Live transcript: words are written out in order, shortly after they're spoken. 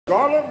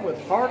Garland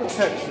with Heart of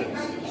Texas.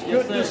 It's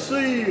good to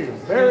see you.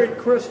 Merry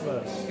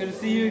Christmas. Good to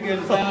see you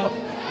again, Santa.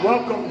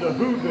 Welcome to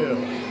Hou-Ville,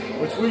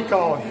 which we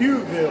call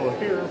Hou-Ville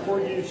here for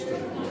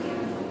Houston.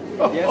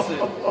 Yes, sir.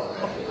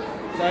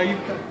 So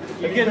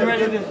you're getting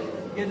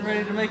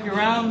ready to make your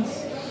rounds?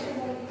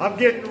 I'm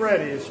getting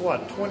ready. It's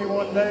what,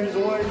 21 days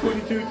away,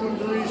 22,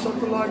 23,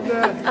 something like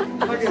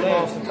that. I get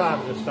lost in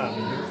time this time of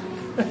year.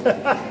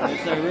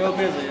 Yes, sir. Real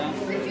busy, huh?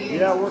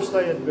 Yeah, we're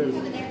staying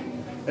busy.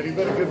 Have you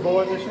been a good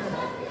boy this year?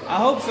 I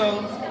hope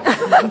so.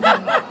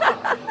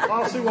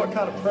 I'll see what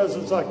kind of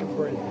presents I can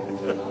bring.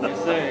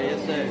 Yes, sir.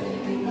 Yes, sir.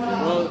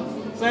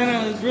 Well,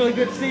 Santa, it's really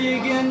good to see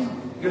you again.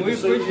 Good we to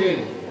see appreciate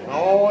you. it. I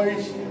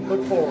always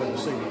look forward to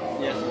seeing you.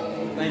 Yes.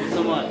 Thank you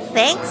so much.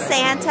 Thanks,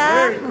 Santa.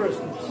 Merry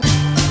Christmas.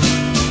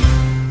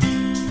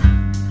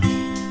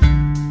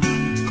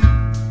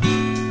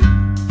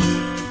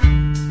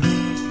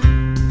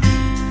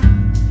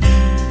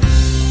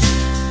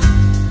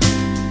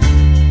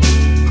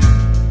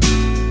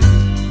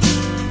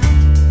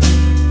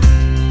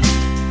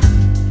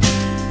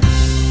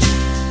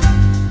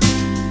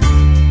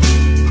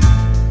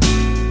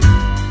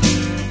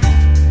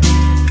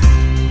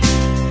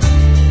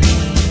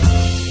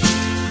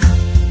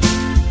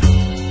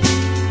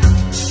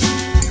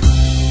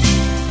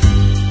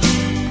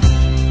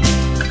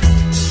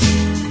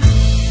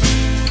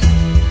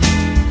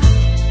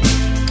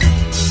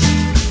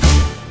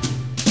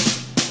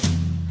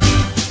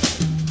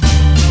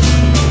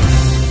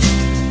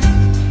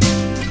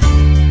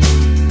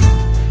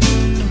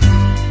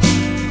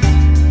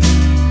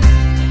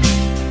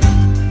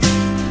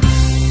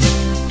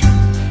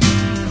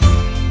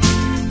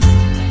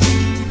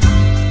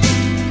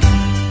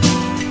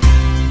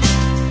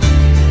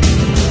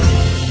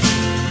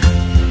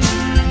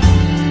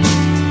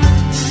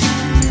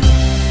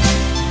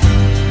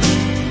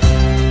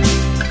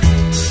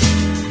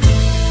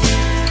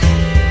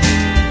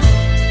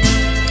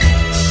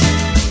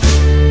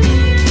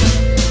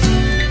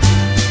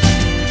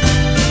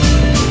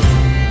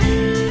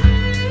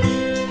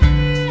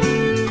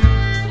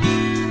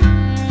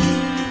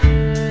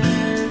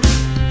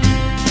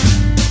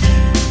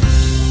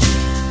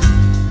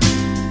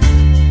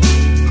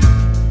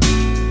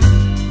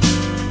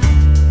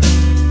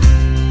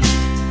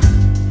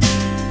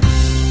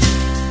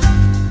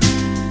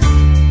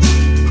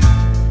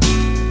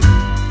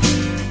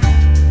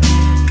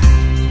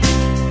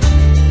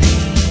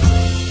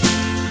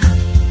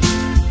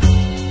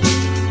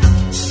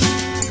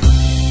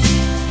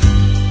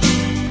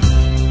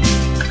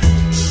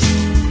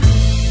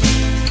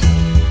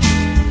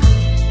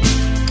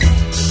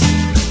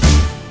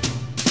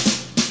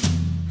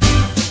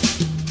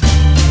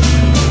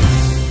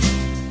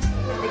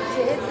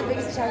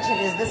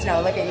 Is the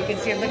snow. Look at, you can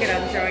see him. Look at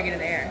him throwing it in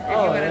the air. If you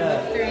want to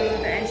look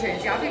through the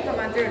entrance, y'all can come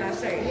on through and I'll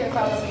show you. Here,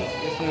 follow me.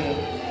 Yes, ma'am.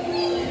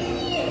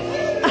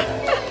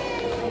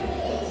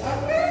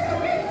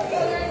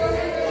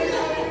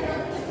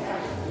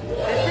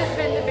 This has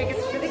been the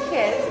biggest for the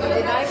kids. We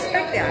did not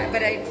expect that,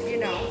 but we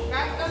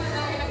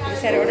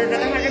just had to order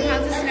another 100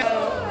 pounds of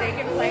snow. They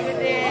can play with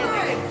it.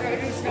 They can throw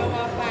new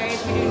snowball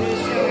fights. We do new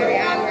snow every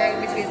hour,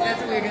 which means that's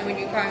what we were doing when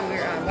you come. We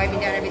were wiping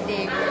down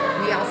everything.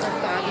 We also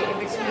fog it in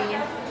between.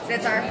 So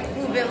that's our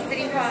Hou-Ville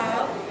City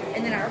Hall,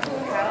 and then our Hou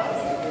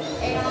House.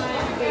 And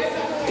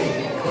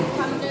basically,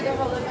 come through the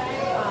whole event.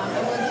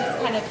 Everyone's just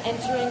kind of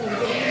entering and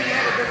getting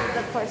here. This is,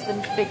 of course, the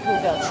big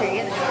Hou-Ville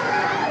tree. And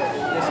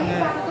Yes,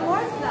 ma'am. some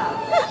more stuff.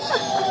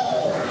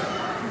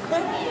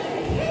 And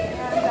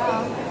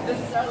this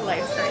is our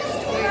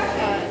life-size toy,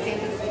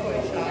 Santa's toy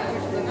shop,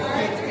 where the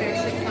kids can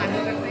actually climb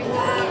up everything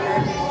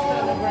here, sit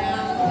on the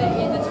ground, sit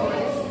in the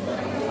toys.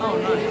 Oh,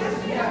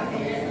 nice.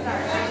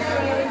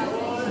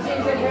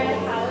 Gingerbread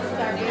house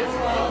with our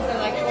baseballs are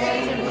like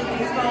orange and blue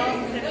baseballs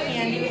instead of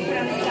candy we put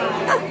on the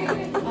side.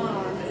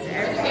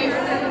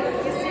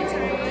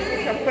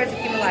 Of course, the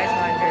Kim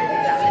Olajuwon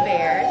jerseys on the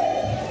Bears.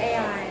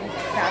 And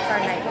that's our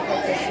night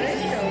before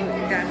Christmas. So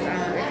that's,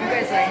 if you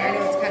guys like, I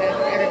know it's kind of,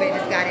 everybody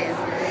just got in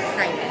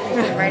excited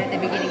right at the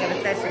beginning of a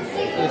session.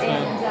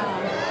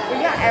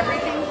 But yeah,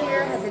 everything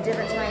here has a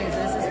different time.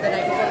 So this is the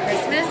night before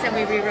Christmas, and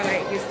we rewrote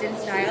it Houston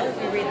style. If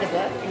you read the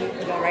book, and you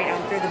can go right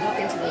out through the book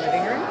into the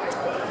living room.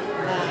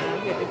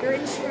 We have the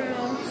Grinch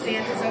room.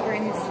 Santa's over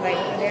in his sleigh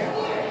over there,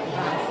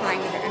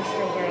 flying in the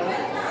extra world.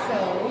 So,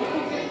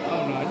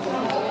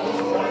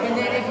 and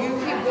then if you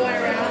keep going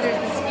around, there's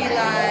the ski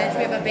lodge.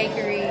 We have a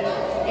bakery,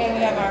 and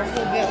we have our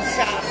Hou-Ville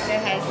shop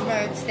that has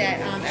merch that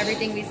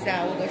everything we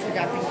sell will go to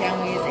adopting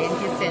families in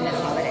Houston this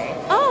holiday.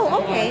 Oh,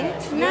 okay.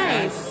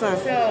 Nice. So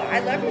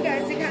I'd love you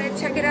guys to kind of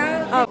check it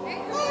out.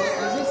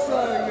 Is this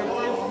your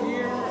first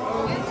year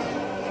of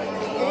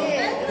It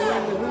is.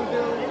 doing the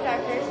Hou-Ville? It's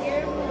our first year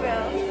of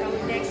Hou-Ville,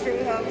 so next year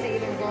we hope to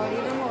even grow it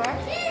even more.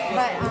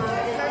 But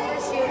it's our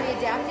first year. We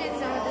adapted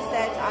some of the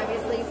sets,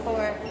 obviously,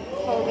 for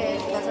COVID.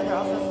 So that's why they're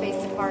also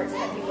spaced apart so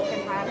that people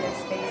can have their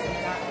space and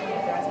not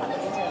they're on top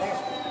of each other.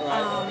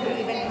 We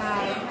even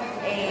have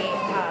a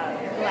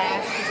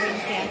glass between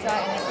Santa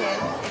and the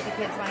kids, if the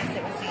kids want to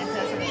sit with Santa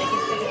so that they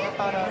can stick it for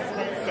photos,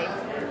 but it's safe.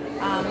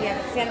 We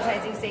have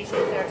sanitizing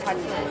stations that are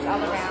touchless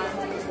all around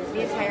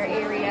the entire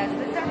area. So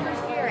this is our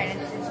first year, and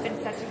it's been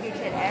such a huge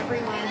hit.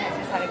 Everyone has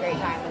just had a great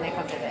time when they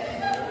come visit.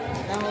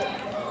 Now,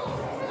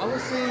 I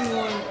was seeing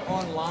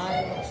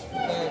online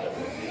that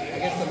I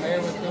guess the mayor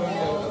was doing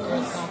the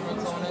press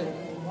conference on it.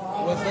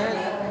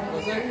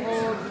 Was that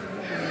called?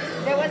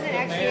 There wasn't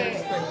actually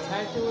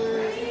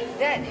Spectacular.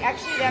 that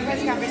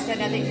press conference had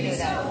nothing to do with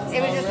that. It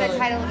was just the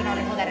title of an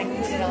article that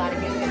included a lot of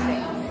Houston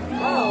things.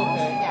 Oh,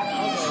 okay. Yeah.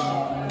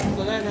 Okay.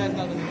 So that had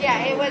nothing to do.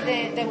 Yeah, it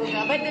wasn't the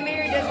Hou-Ville, but the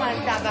mayor does want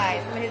to stop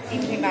by. Some of his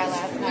team came by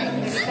last night,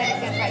 so he said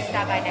he's going to try to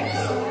stop by next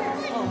week.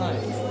 Oh,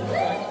 nice.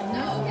 Okay.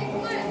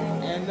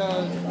 And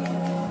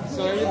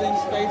so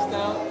everything's spaced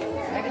out.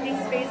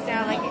 Everything's spaced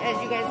out. Like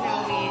as you guys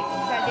know, we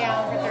shut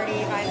down for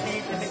 35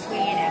 minutes in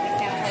between, and we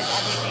sanitize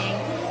everything.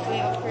 We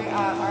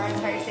have our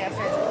entire staff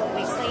starts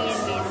we clean,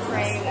 we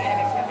spray, we gotta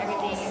mix up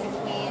everything in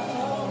between,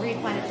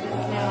 replenish the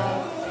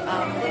snow,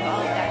 flip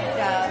all of that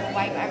stuff,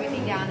 wipe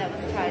everything down that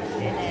was touched,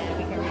 and then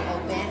we can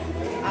reopen.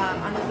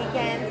 On the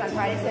weekends, on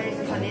Fridays, Saturdays,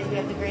 and Sundays, we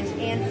have the Grinch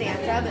and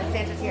Santa, but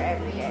Santa's here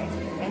every day,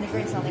 and the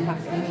Grinch only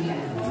comes on the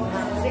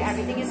weekends. So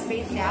everything is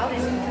spaced out,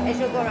 and as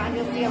you'll go around,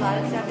 you'll see a lot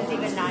of stuff is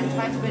even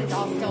non-touched, but it's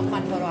all still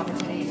fun photo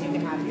opportunities you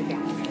can have with your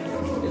family.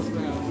 Yes,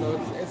 ma'am. So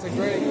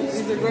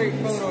these are great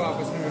photo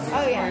opportunities.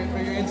 Oh, yeah.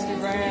 For your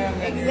Instagram.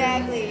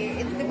 Exactly.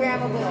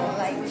 Instagrammable.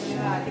 Like,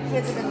 the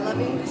kids have been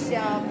loving the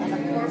show, and of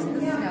course the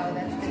snow.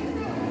 That's been,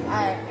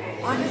 I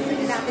honestly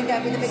did not think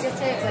that would be the biggest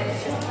hit, but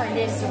it's just turned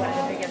into one of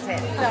the biggest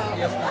hits. So,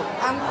 yes,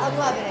 I'm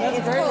loving it. That's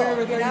it's great cool, when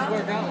everything's you know?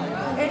 worked out like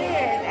that. It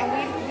is, and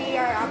we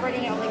are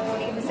operating at only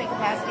 40%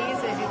 capacity,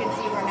 so as you can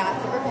see, we're not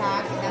super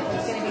packed, and that's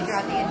what's going to be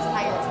throughout the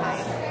entire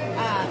time.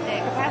 The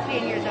capacity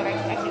in here is over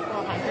actually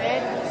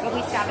 400, but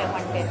we stop at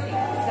 150.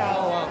 So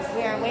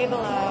we are way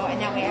below, and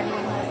that way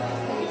everyone has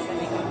space and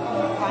they can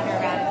wander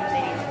around and do what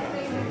they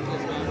need to do.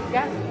 Yes, ma'am.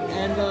 Yeah.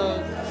 And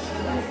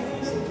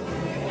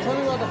tell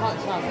me about the hot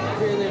chocolate. I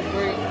hear there's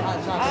great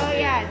hot chocolate. Oh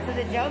yeah, so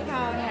the Joe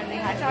Cone has a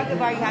hot chocolate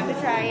bar. You have to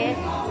try it.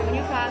 So when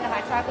you come, the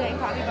hot chocolate and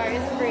coffee bar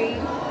is free,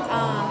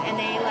 and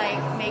they like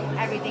make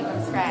everything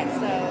from scratch.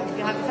 So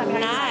you'll have to tell me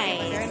how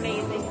you make it, but they're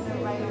amazing.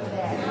 They're right over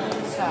there.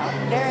 So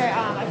they're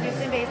a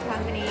Houston-based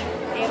company.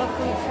 They have a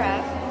food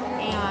truck,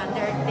 and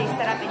they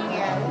set up in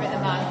here for the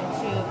month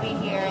to be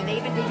here. And they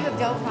do have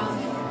dough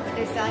cones, but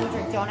they're selling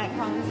their donut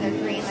cones. They're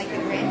green like the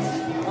Grinch.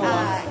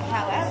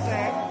 However,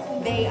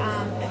 they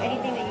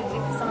anything that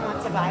if someone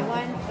wants to buy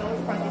one,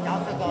 those proceeds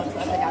also go to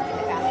adopting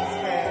the families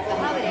for the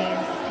holidays.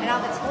 And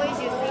all the toys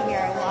you see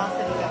here will also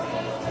be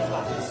donated as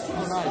well.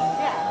 Oh, nice.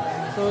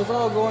 Yeah. So it's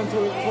all going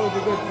towards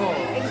a good cause.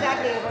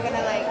 Exactly. We're gonna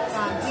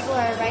people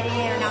are writing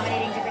in or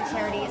nominating different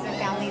charities or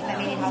families that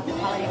may need help this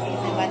holiday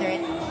season, whether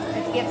it's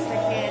gifts for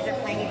kids or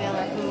Hou-Ville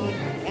or food,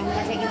 and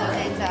we're taking those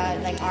into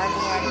like our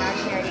board and our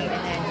charity,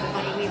 and then the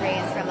money we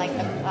raise from like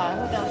the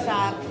Hou-Ville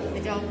shop,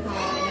 the Joe Cone,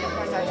 and then of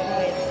course our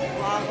toys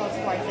will all go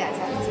towards that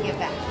to give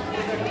back.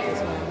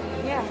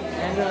 Yeah.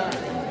 And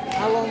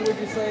how long would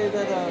you say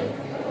that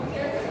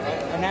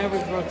an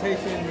average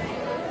rotation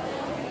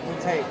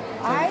would take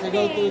to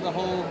go through the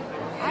whole?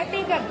 I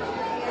think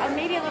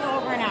maybe a little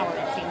over an hour.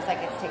 It seems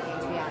like it's taking,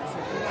 to be honest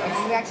with you. If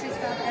you actually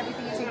stop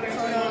everything and take your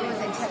photos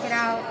and check it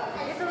out,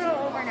 it's a little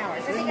over an hour.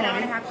 So I think an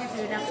hour and a half gives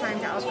you enough time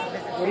to also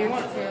visit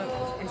Santa too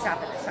and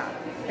shop at the shop.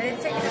 But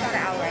it's taking about an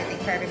hour, I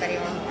think, for everybody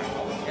on the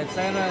line. And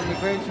Santa and the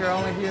Grinch are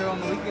only here on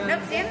the weekend?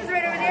 Nope, Santa's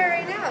right over there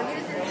right now. You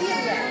just didn't see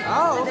him yet.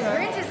 Oh, But okay. the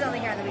Grinch is only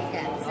here on the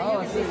weekend. So you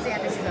can see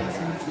Santa, she's over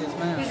there. Yes,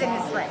 ma'am. He's in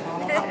his sleigh.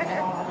 All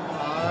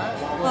right.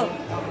 Well,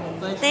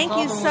 Thank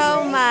you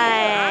so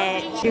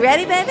much. You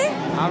ready, baby?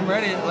 I'm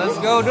ready. Let's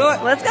go do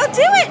it. Let's go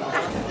do it.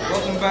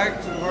 Welcome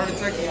back to Heart of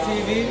Texas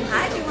TV.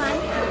 Hi, everyone.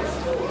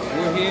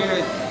 We're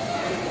here at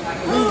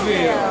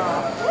Hou-Ville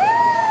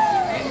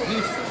in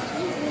Houston.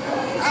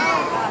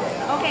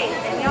 Okay,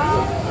 and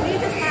y'all, we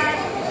just had,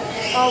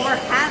 we're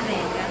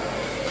having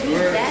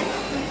the best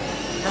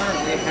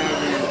Currently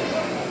having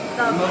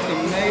the most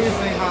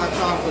amazing hot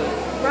chocolate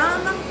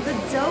from the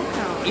Dough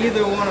Cone.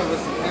 either one of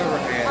us have ever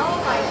had. Oh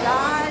my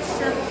gosh.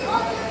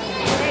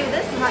 Hey,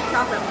 this hot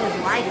chocolate is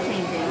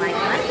life-changing. Like,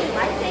 when I say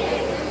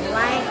life-changing,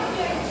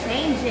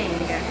 life-changing.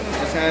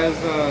 This has,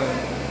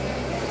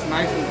 it's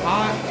nice and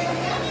hot.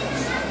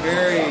 It's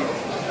very,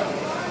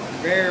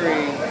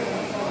 very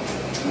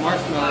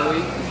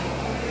marshmallowy.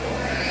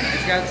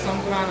 It's got some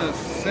kind of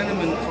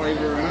cinnamon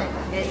flavor in it.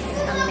 It's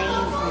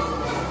amazing.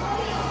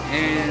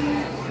 And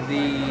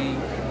the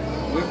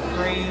whipped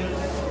cream,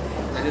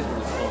 that is what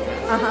it's called.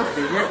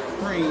 The whipped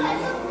cream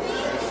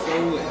is so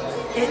lit.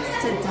 It's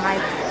to die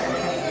for.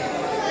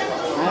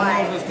 I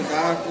don't know if it's to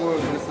die for,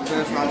 but it's the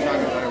best hot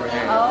chocolate I've ever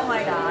had. Oh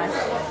my gosh.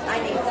 I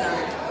need some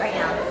right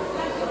now.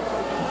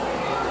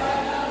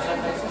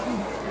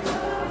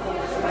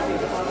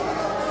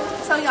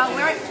 So y'all,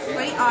 we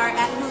are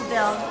at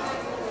Hou-Ville,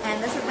 and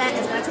this event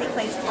is going to take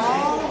place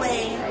all the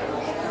way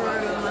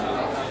through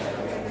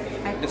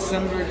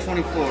December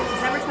 24th.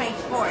 December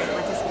 24th,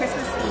 which is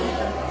Christmas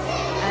Eve.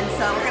 And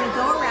So we're going to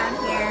go around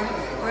here.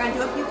 We're going to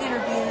do a few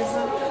interviews,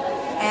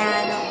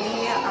 and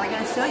we are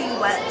going to show you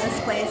what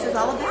this place is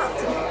all about.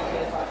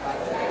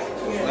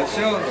 Let's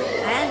show them.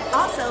 And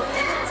also,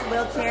 if it's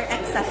wheelchair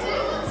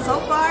accessible. So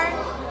far,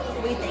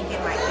 we think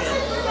it might be.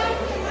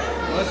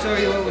 Let's show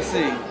you what we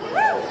see.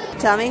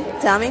 Tell me,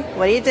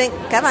 what do you think?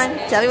 Come on,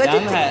 tell me what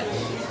Down you the think. hatch.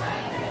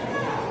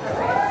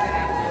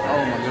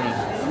 Oh my goodness.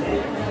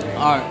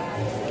 Alright.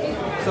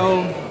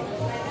 So,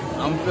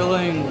 I'm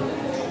feeling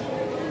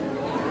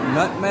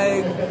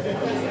nutmeg.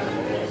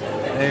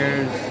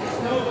 There's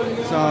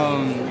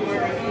some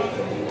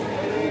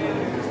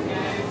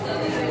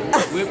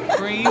whipped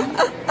cream.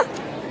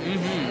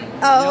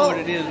 Oh. You know what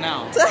it is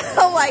now.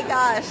 Oh my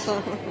gosh.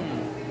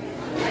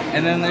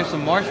 And then there's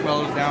some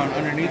marshmallows down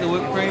underneath the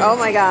whipped cream. Oh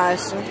my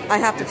gosh. I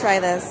have to try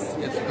this.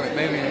 It's great.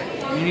 Maybe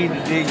you need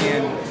to dig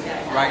in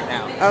right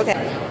now. Okay.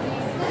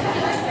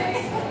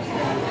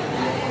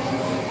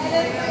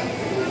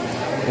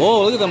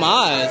 Whoa, look at them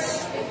eyes.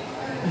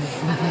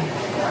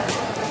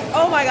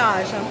 Oh my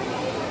gosh.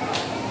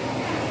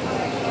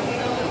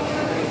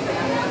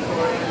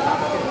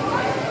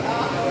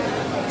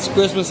 It's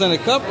Christmas in a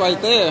cup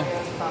right there.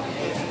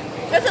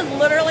 This is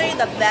literally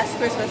the best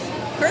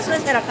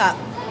Christmas in a cup.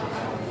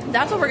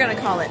 That's what we're gonna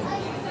call it.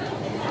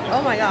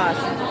 Oh my gosh.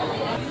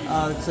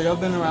 So y'all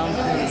been around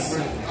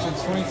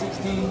since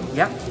 2016?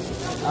 Yep,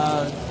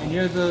 And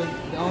you're the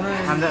owner?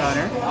 I'm the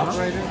owner.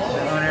 Operator?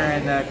 The owner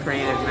and the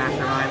creative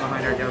mastermind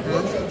behind our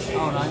dojo.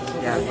 Oh,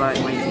 nice. Yeah, but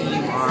my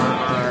team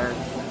are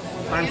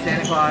when I'm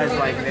Santa Claus,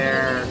 like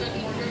they're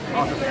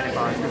also Santa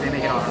Claus because they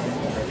make it awesome.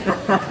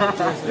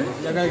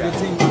 Y'all got a good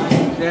team.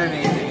 They're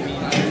amazing. I mean,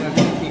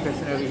 you see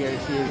Kristen over here,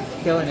 she's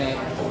killing it.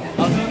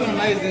 Oh, she's been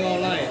amazing all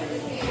night.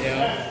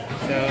 Yeah.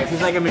 So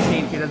she's like a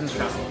machine. She doesn't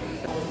stop.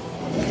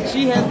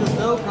 She had the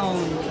dough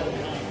cone,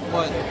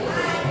 what,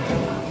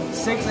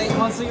 6-8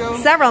 months ago?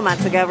 Several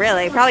months ago,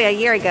 really. Probably a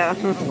year ago.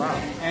 Wow.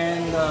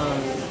 And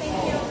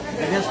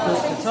I guess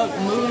the tuck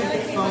moved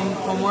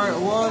from where it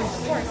was.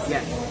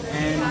 Yes.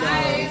 And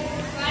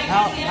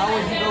how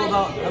would you go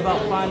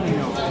about finding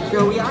them?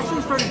 So we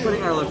actually started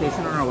putting our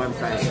location on our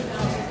website,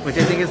 which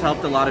I think has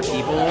helped a lot of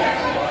people.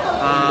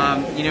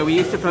 You know, we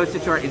used to post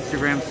it to our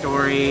Instagram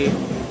story.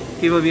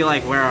 People would be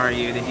like, "Where are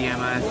you?" They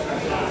DM us.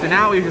 So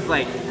now we've just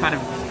like kind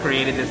of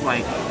created this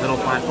like little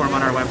platform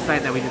on our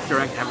website that we just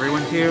direct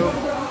everyone to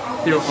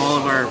through all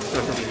of our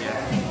social media.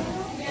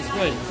 That's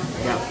great.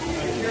 Yeah.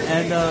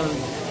 And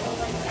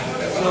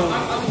so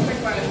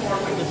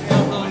the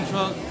snow blowing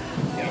truck,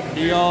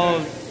 do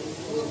y'all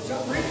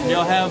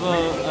have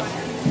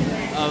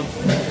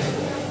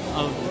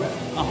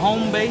a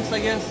home base, I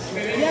guess?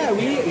 Yeah,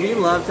 we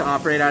love to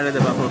operate out of the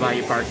Buffalo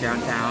Bayou Park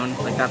downtown.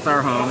 Like that's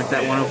our home. It's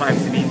at 105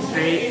 Sabine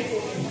Street,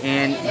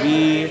 and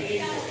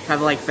we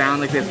have like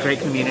found like this great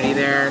community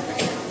there.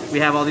 We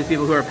have all these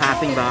people who are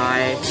passing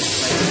by,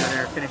 like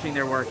they're finishing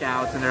their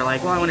workouts, and they're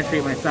like, "Well, I want to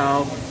treat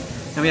myself."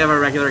 And we have our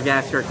regular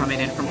guests who are coming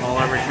in from all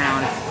over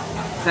town.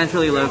 It's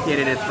centrally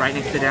located. It's right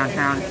next to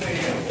downtown.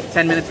 It's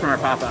 10 minutes from our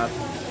pop-up.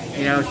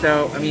 You know,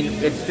 so I mean,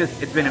 it's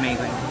been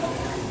amazing.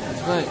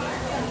 That's great.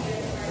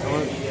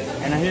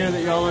 And I hear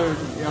that y'all are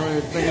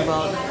thinking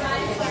about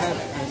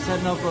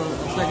setting up a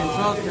second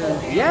truck.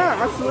 Or... Yeah,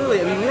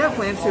 absolutely. I mean, we have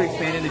plans to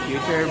expand in the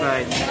future,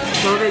 but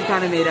COVID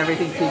kind of made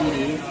everything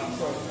TBD.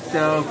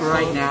 So for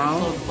right now,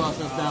 slow the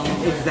process down a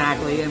little bit.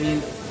 Exactly. I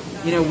mean,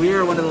 you know,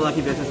 we're one of the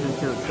lucky businesses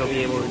to still be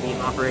able to be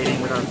operating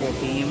with our full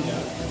team.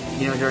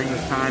 You know, during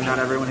this time, not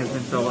everyone has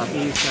been so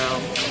lucky. So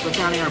we're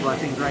counting our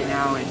blessings right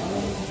now and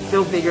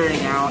still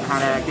figuring out how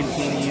to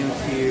continue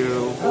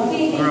to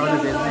grow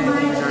the business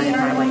even during a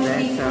time like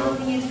this. So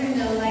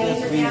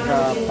we've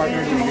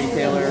partnered with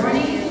retailers.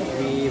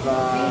 We've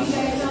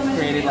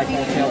created like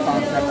wholesale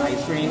concept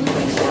ice cream. We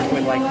work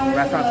with like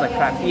restaurants like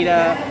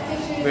Crafita,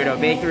 Weirdo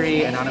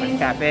Bakery, Anonymous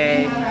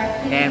Cafe,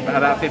 and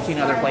about 15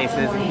 other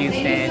places in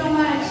Houston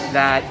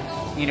that,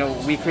 you know,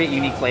 we create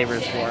unique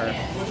flavors for.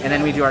 And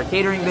then we do our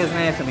catering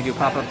business, and we do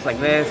pop-ups like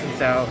this, and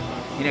so,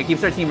 you know, it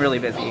keeps our team really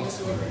busy.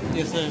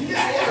 Yes, sir.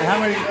 And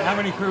how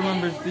many crew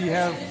members do you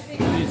have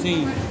in your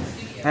team?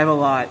 I have a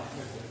lot.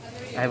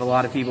 I have a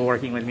lot of people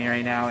working with me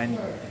right now, and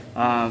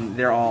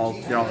they're all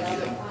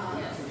amazing.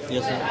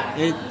 Yes, sir.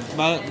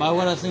 By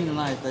what I've seen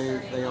tonight,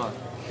 they are.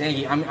 Thank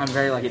you. I'm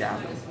very lucky to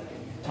have them.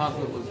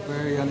 Chocolate was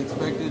very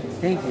unexpected.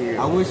 Thank you.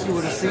 I wish you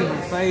would have seen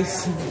her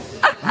face.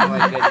 Oh my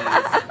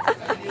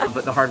goodness.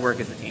 But the hard work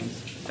is the team's.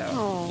 So.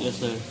 Oh. Yes,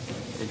 sir.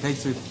 It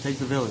takes a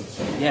village.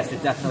 Yes,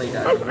 it definitely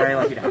does. I'm very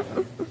lucky to have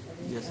them.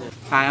 Yes, sir.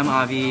 Hi, I'm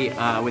Avi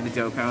with the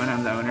Dojo Cone.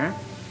 I'm the owner.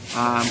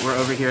 We're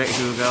over here at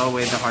Hou-Ville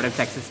with the Heart of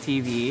Texas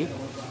TV.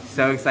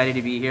 So excited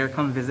to be here.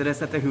 Come visit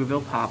us at the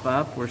Hou-Ville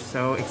pop-up. We're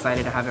so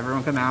excited to have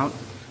everyone come out.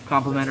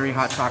 Complimentary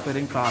hot chocolate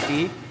and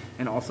coffee.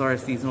 And also our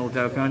seasonal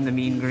dough cone, the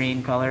mean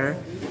green color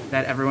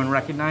that everyone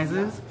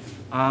recognizes.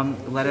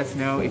 Let us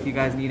know if you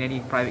guys need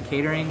any private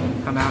catering.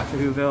 Come out to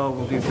Hou-Ville.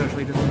 We'll do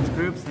socially distanced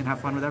groups and have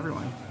fun with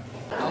everyone.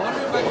 I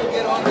wonder if I can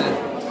get on this.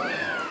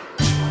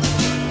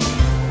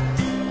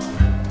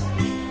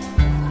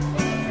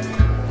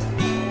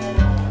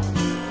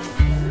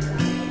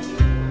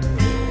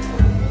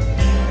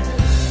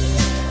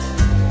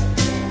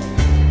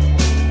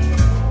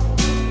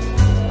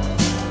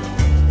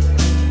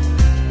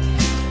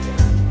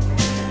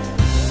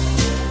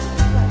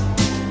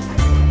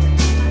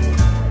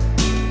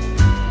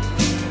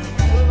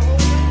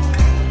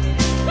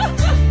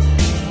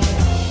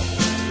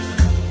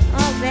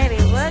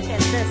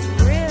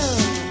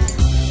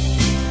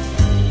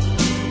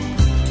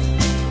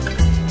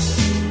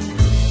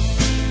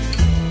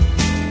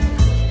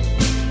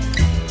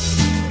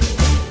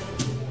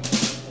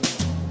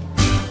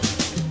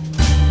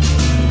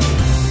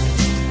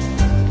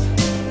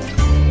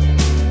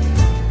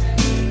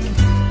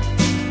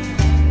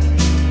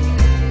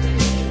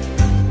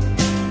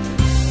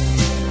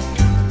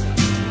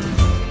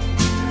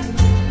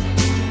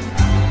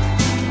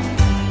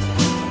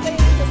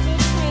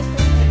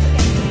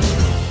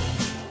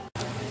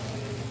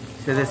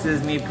 So this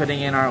is me putting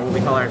in our what we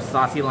call our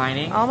saucy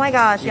lining. Oh my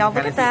gosh, y'all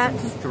look kinda at that.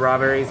 see some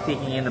strawberries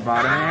peeking in the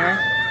bottom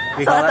there.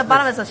 We So call at the it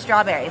bottom is a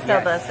strawberry, so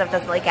Yes. the stuff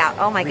doesn't leak out.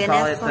 Oh my We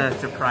call goodness. it the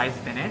surprise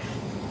finish.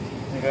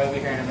 I'm gonna go over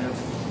here and I'm gonna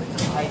put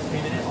some ice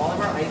cream in it. All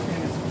of our ice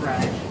cream is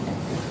fresh.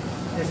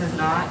 This is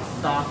not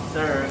soft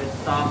serve, it's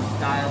soft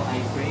style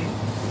ice cream.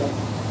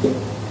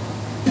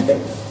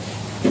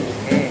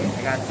 Okay,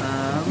 I got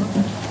some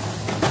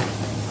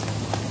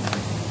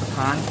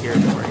pecans here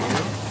for you.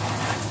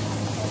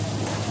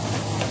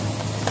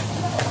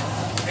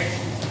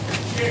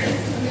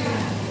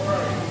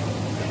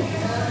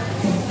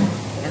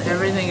 And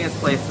everything is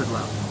placed with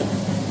love.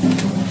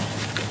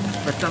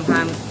 But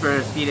sometimes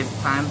for speed of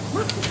time,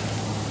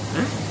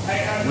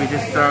 we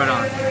just throw it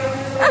on.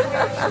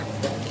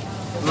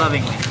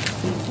 Lovingly.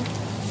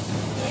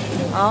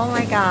 Oh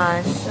my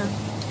gosh.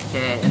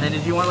 Okay, and then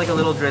did you want like a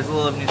little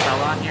drizzle of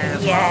Nutella on here as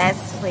well?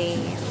 Yes,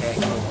 please. Okay.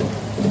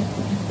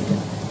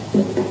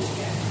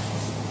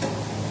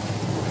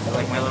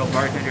 Like my little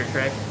bartender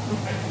trick.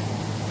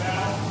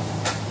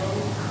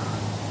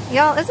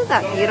 Y'all, isn't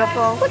that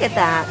beautiful? Look at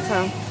that.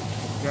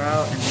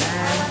 Go, and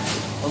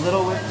then a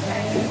little whipped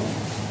cream.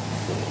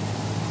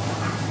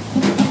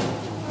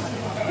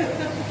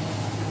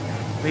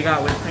 We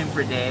got whipped cream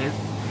for days.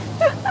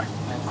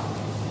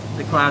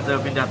 The clouds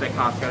opened up at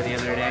Costco the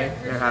other day.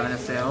 They're having a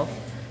sale.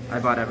 I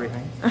bought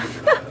everything. A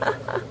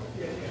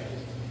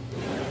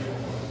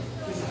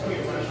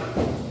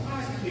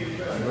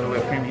little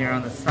whipped cream here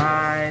on the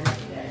side.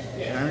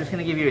 And I'm just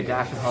going to give you a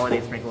dash of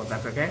holiday sprinkle if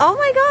that's okay. Oh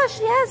my gosh,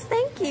 yes,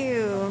 thank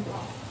you.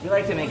 We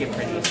like to make it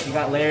pretty. You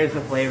got layers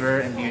of flavor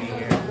and beauty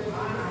here.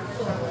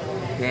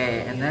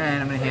 Okay, and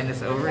then I'm going to hand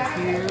this over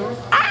to you.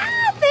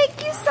 Ah,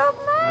 thank you so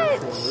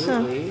much.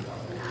 Absolutely.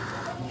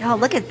 Y'all,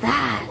 look at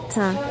that.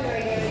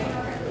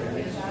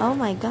 Oh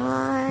my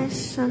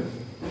gosh.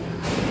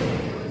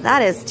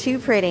 That is too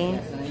pretty.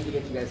 So I need to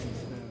get you guys some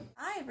spoons.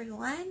 Hi,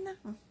 everyone.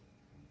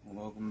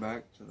 Welcome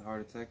back to the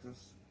heart of Texas.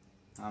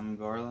 I'm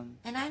Garland,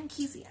 And I'm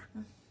Kyzia.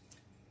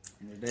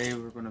 and today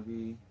we're going to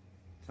be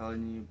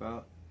telling you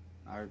about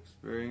our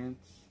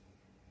experience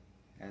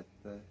at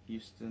the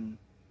Houston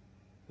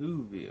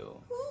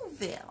Hou-Ville,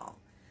 Hou-Ville.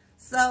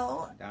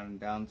 So, down in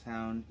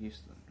downtown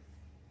Houston.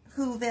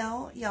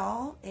 Hou-Ville,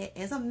 y'all, it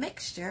is a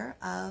mixture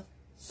of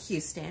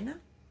Houston,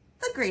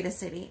 the greatest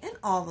city in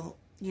all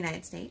the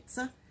United States,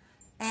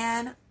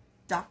 and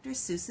Dr.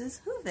 Seuss's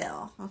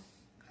Hou-Ville.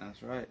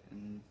 That's right,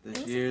 and It this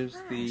was year's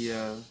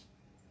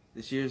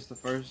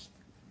fresh.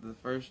 the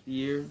first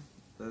year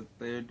that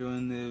they're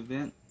doing the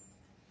event,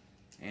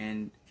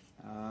 and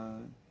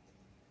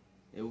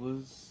it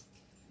was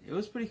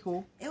pretty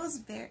cool. It was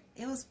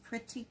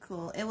pretty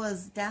cool. It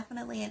was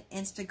definitely an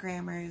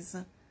Instagrammer's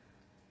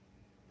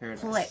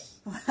Paradise.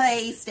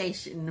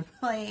 PlayStation.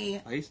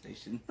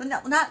 But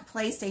no, not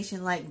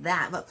PlayStation like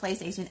that, but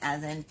PlayStation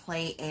as in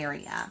play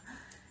area.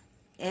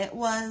 It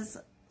was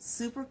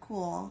super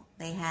cool.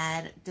 They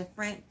had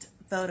different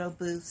photo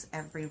booths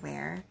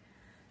everywhere.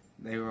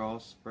 They were all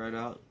spread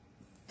out.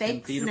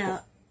 Fake 10 feet snow.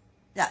 apart.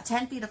 Yeah,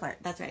 10 feet apart.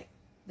 That's right.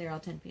 They're all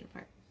 10 feet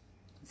apart.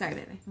 Sorry,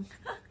 baby.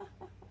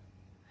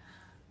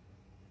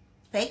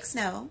 Fake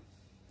snow.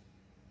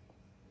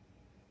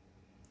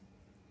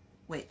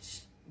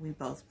 Which we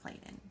both played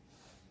in.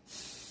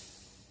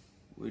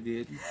 We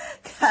did.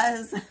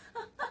 Because,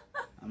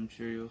 I'm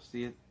sure you'll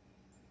see it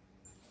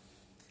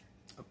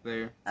up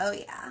there. oh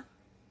yeah.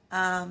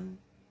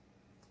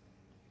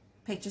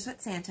 Pictures with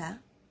Santa,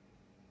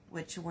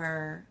 which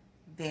were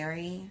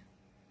very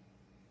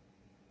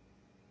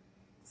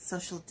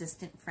social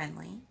distant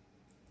friendly.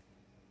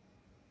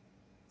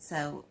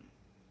 So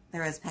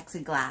there was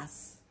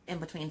plexiglass in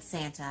between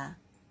Santa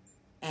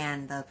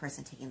and the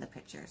person taking the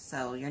picture.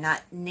 So you're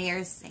not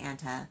near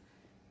Santa,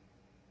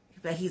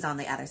 but he's on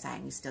the other side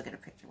and you still get a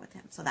picture with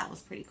him. So that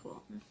was pretty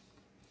cool.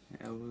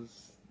 It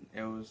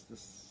was the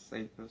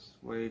safest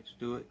way to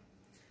do it.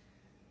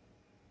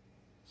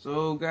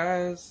 So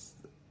guys,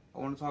 I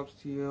want to talk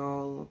to you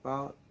all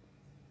about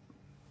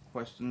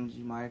questions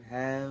you might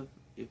have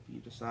if you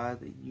decide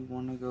that you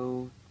want to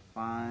go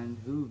find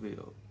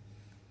Hou-Ville.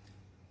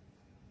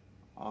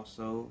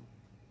 Also,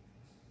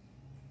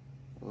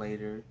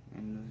 later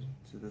into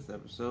this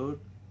episode,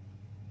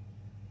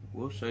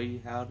 we'll show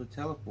you how to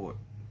teleport.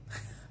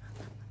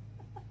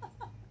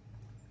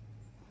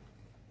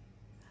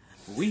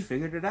 We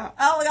figured it out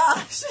Oh my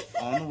gosh.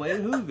 on the way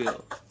to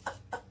Hou-Ville.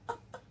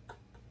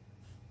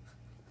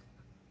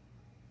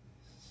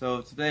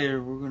 So today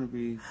we're going to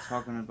be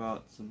talking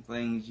about some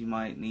things you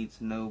might need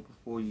to know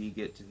before you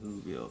get to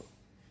Hou-Ville.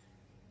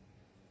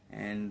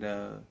 And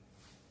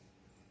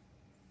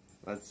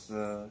let's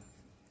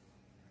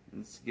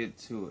get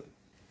to it.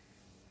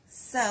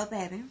 So,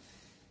 baby,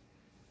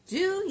 do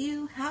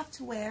you have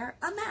to wear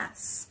a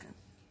mask?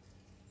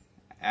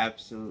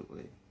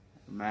 Absolutely.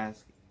 A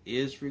mask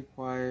is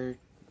required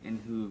in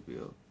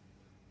Hou-Ville.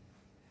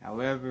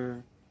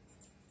 However,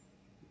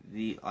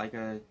 like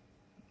I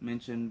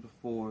mentioned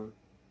before,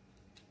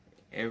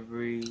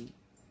 every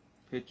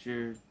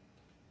picture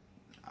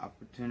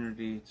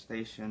opportunity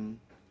station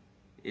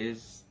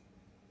is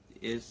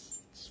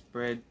is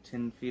spread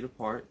 10 feet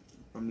apart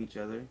from each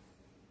other.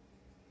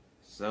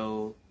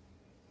 So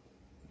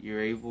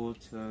you're able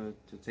to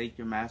take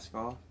your mask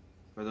off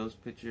for those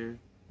picture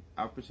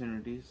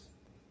opportunities.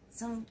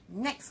 So,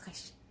 next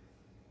question.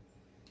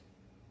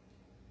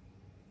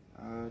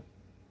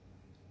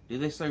 Do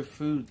they serve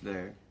food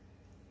there?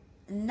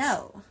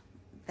 No,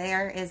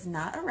 there is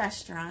not a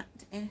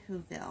restaurant in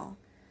Hou-Ville.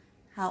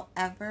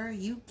 However,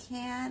 you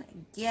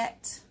can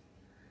get,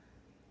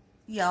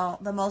 y'all,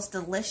 the most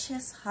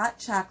delicious hot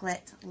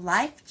chocolate,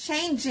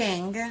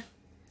 life-changing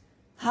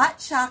hot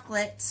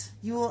chocolate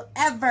you will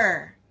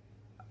ever.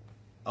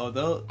 Oh,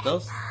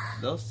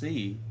 they'll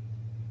see.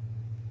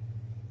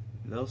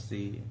 They'll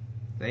see.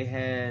 They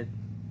had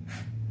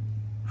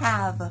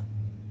Have.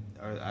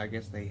 Or I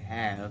guess they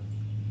have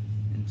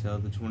until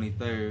the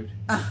 23rd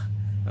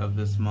of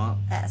this month.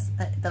 Yes,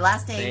 the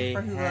last day They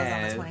for Hou-Ville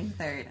is on the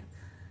 23rd.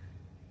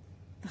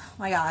 Oh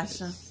my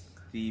gosh. It's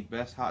the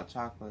best hot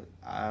chocolate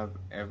I've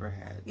ever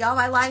had. Y'all,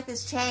 my life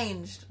has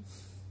changed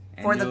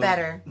And for the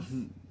better.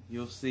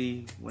 You'll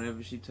see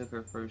whenever she took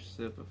her first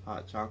sip of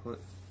hot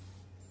chocolate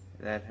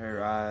that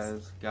her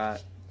eyes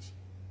got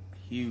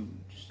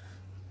huge.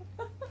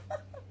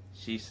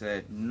 She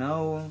said,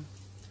 "No,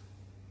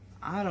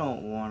 I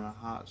don't want a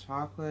hot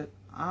chocolate.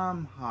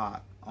 I'm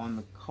hot on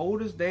the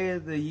coldest day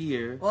of the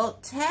year." Well,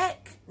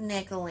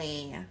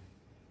 technically,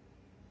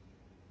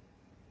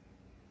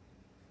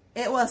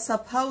 it was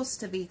supposed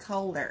to be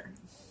colder.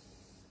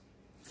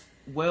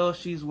 Well,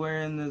 she's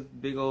wearing this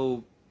big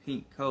old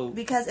pink coat.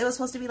 Because it was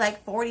supposed to be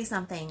like 40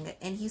 something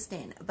in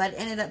Houston, but it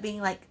ended up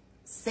being like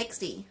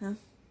 60.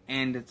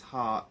 And it's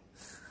hot.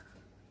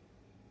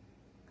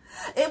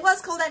 It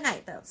was cold at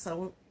night though,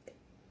 so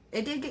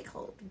it did get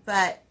cold.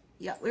 But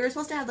yeah, we were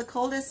supposed to have the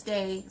coldest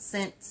day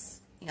since,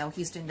 you know,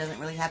 Houston doesn't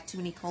really have too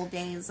many cold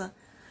days.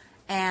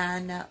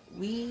 And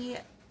we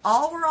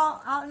all were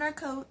all out in our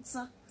coats.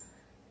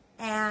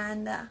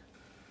 And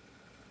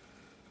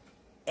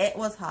it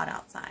was hot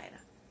outside.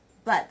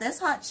 But this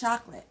hot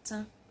chocolate,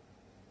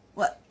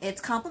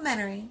 it's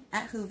complimentary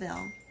at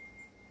Hou-Ville.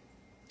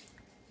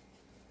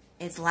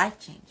 It's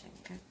life-changing.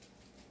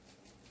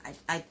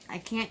 I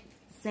can't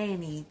say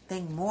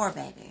anything more,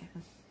 baby.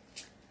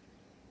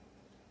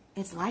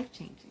 It's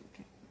life-changing.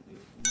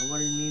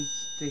 Nobody needs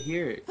to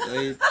hear it.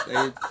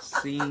 They've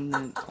seen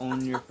it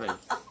on your face.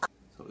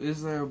 So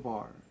is there a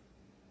bar?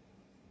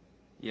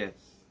 Yes,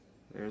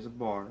 there's a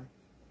bar.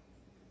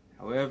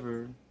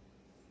 However,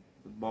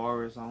 the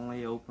bar is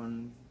only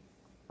open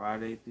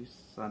Friday through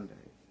Sunday.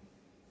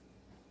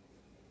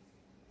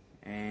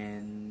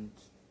 And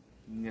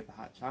you can get the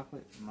hot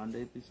chocolate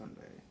Monday through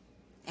Sunday.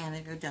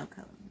 And your dough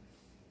cone.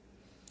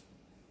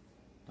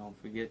 Don't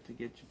forget to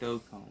get your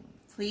dough cone.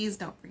 Please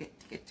don't forget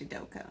to get your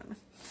dough cone.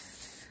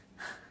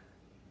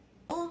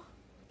 Oh,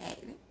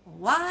 hey,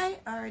 why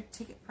are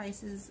ticket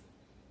prices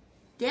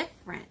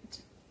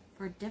different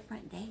for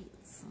different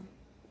days?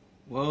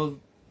 Well,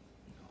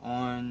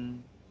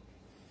 on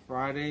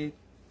Friday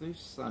through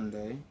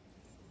Sunday,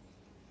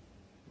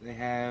 they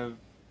have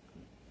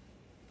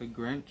the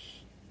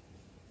Grinch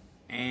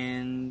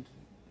and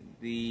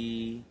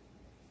the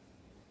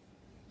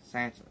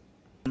Santa.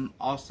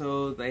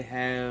 Also, they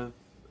have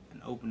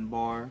an open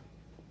bar,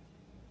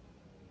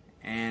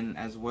 and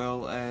as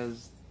well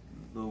as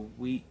the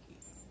week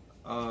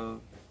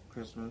of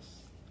Christmas,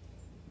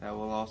 that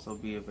will also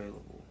be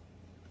available.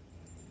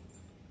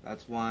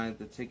 That's why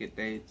the ticket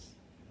dates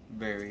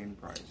vary in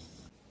price.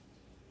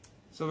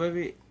 So,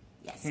 baby,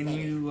 Yes, can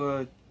baby.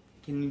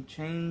 you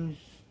change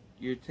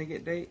your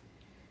ticket date?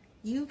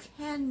 You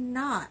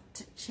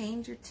cannot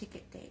change your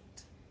ticket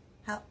date.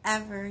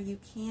 However, you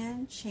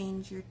can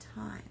change your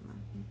time.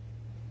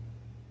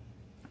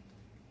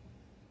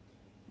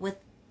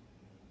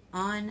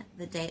 On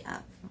the day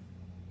of.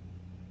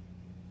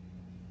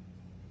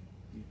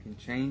 You can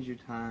change your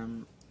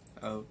time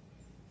of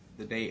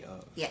the day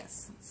of.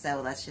 Yes.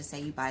 So let's just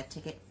say you buy a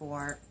ticket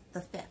for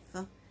the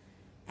 5th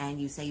and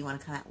you say you want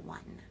to come at 1.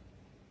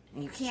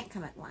 And you can't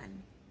come at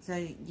 1. So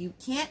you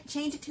can't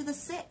change it to the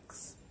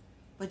 6th,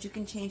 but you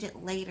can change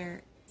it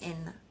later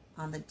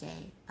on the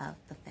day of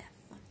the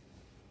 5th.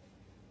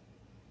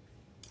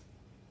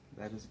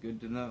 That is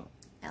good to know.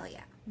 Hell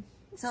yeah.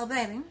 So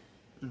baby,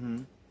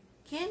 Mm-hmm.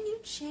 can you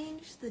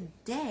change the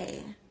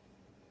day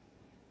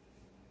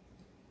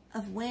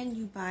of when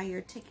you buy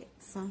your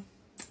tickets?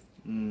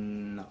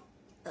 No.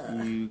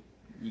 You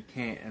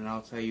can't, and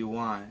I'll tell you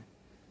why.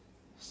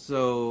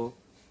 So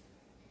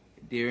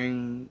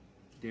during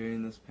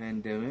this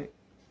pandemic,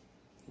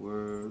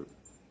 we're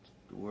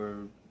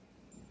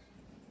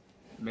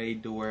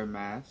made to wear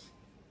masks.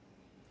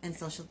 And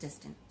social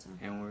distance.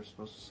 And we're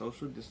supposed to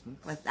social distance.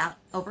 Without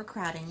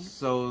overcrowding.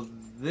 So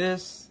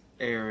this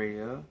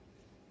area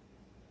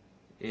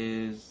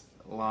is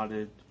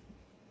allotted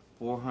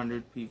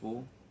 400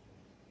 people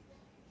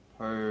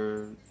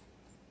per,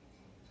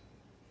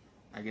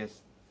 I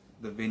guess,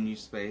 the venue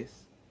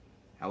space.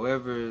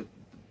 However,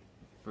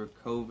 for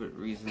COVID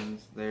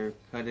reasons, they're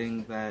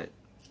cutting that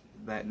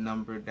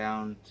number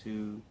down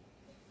to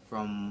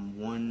from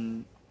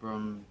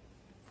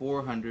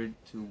 400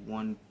 to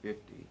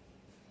 150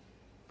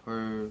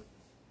 per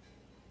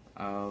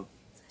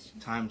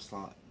time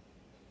slot,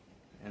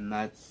 and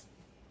that's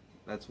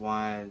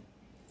why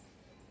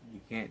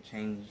you can't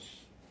change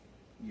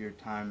your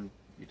times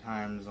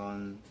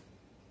on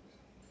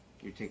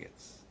your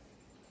tickets,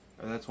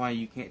 or that's why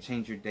you can't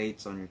change your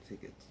dates on your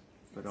tickets,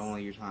 but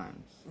only your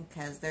times.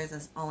 Because there's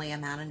this only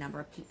amount of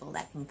number of people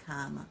that can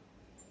come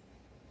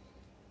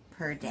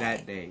per day.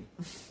 That day.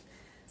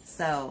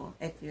 So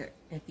if you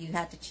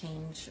have to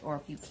change, or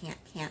if you can't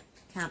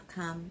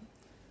come,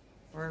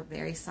 we're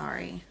very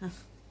sorry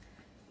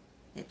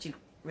that you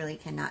really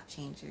cannot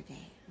change your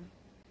day.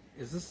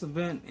 Is this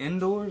event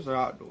indoors or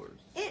outdoors?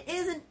 It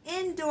is an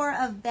indoor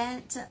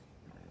event,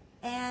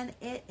 and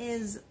it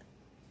is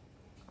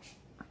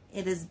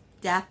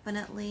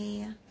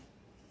definitely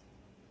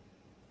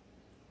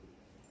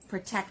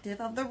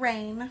protective of the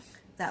rain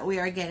that we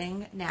are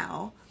getting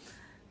now,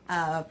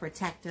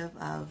 protective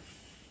of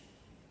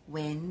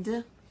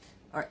wind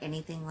or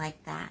anything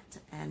like that.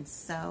 And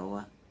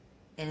so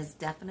it is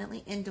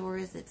definitely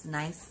indoors. It's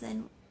nice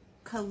and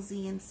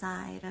cozy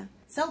inside.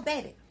 So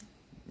baby.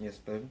 Yes,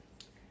 baby.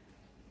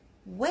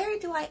 Where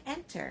do I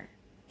enter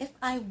if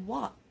I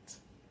walked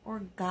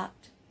or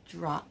got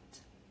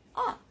dropped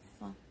off?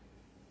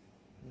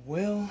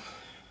 Well,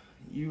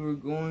 you are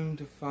going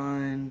to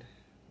find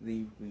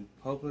the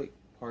Republic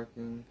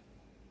Parking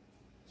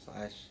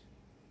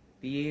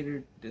 /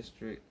 Theater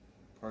District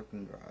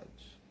Parking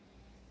Garage.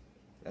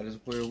 That is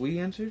where we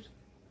entered.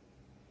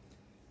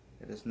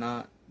 It is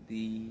not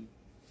the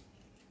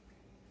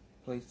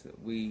place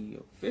that we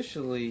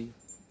officially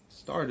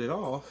started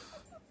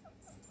off.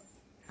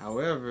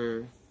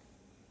 However,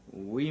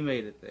 we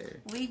made it there.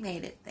 We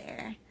made it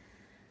there.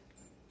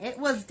 It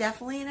was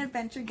definitely an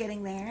adventure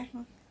getting there.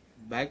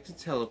 Back to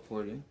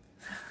teleporting.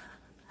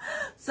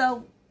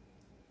 So,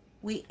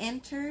 we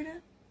entered...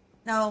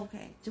 No,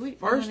 okay.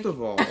 First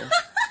of all,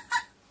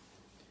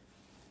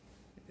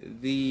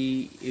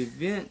 the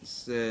event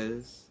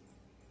says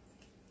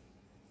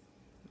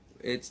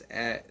it's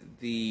at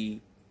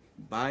the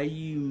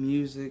Bayou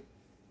Music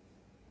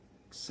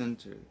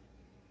Center.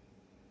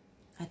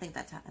 I think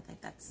that's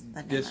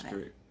the name District.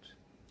 of it.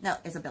 No,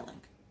 it's a building.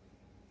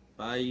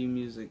 Bayou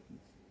Music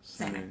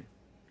Center. Center.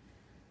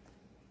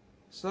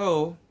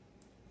 So,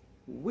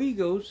 we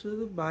go to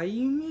the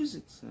Bayou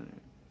Music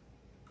Center.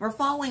 We're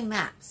following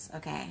maps,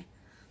 okay?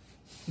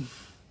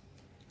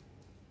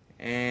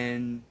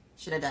 And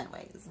should have done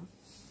Waze.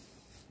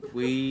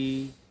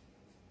 We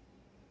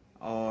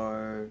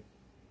are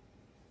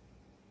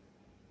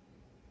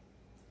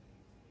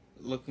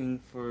looking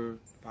for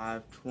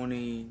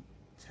 520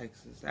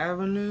 Texas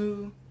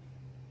Avenue.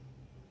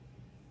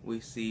 We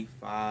see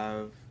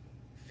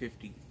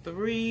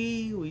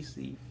 553. We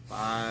see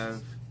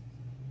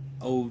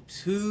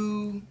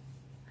 502.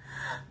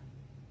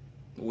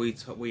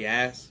 We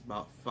asked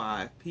about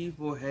 5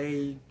 people,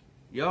 hey,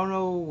 y'all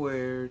know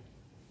where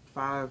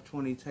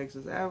 520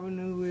 Texas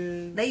Avenue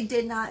is? They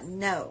did not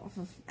know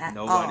at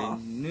all. Nobody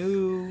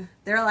knew.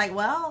 They're like,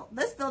 well,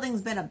 this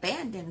building's been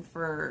abandoned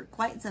for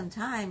quite some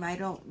time. I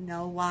don't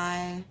know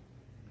why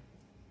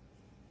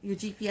your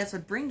GPS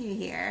would bring you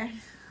here.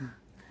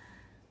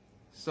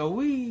 So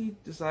we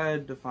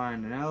decided to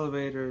find an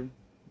elevator,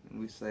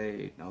 and we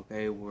say,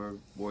 okay, we're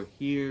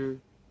here.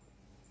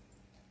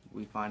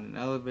 We find an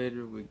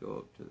elevator, we go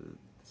up to the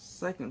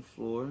 2nd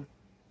floor,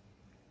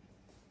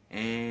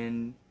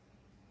 and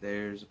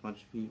there's a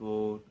bunch of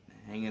people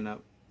hanging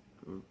up,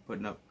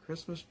 putting up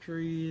Christmas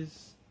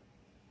trees,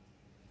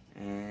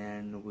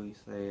 and we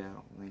say, I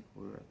don't think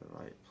we're at the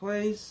right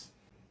place.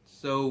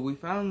 So we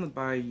found the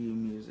Bayou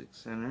Music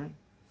Center.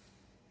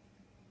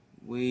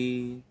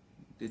 We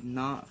did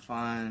not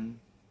find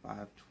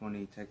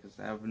 520 Texas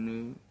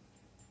Avenue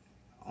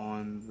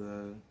on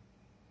the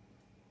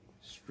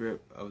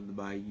strip of the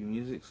Bayou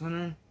Music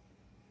Center.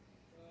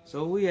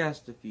 So we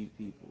asked a few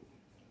people.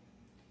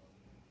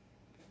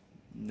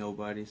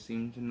 Nobody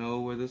seemed to know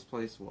where this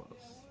place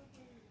was.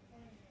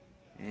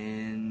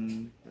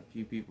 And a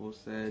few people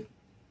said,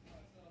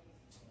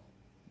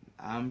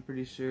 I'm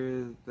pretty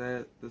sure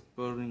that this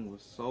building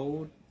was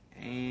sold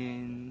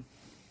and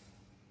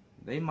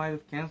they might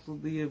have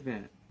canceled the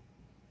event.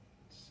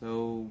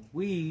 So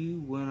we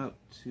went up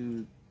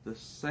to the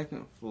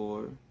 2nd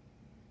floor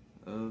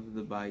of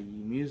the Bayou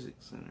Music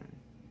Center,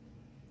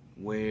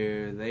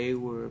 where they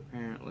were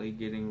apparently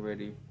getting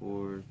ready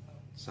for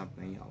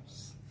something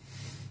else.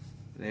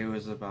 There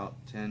was about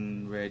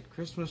 10 red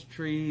Christmas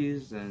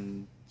trees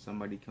and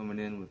somebody coming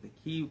in with a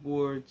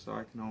keyboard, so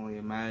I can only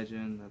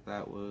imagine that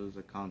that was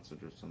a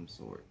concert of some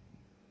sort.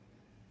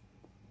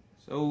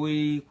 So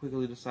we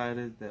quickly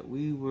decided that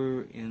we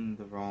were in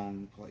the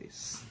wrong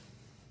place.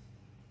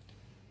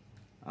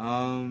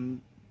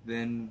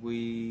 Then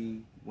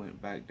we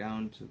went back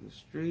down to the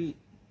street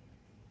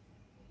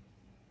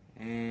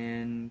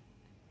and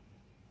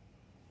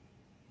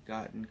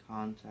got in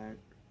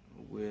contact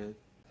with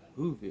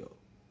Hou-Ville.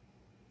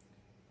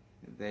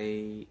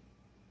 They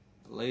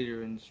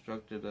later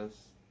instructed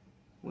us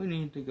we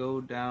need to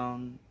go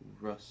down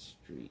Russ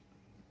Street.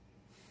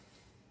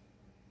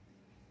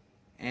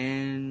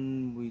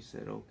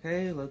 said,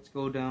 okay, let's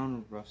go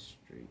down Rush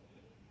Street.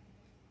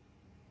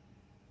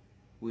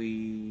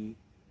 We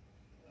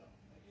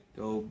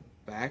go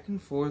back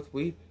and forth.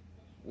 We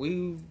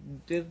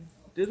did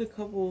a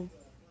couple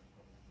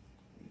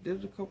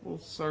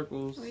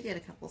circles. We did a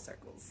couple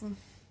circles.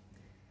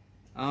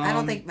 I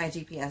don't think my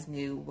GPS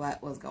knew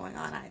what was going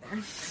on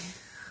either.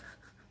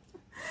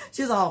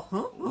 She was all,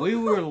 huh? We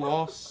were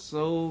lost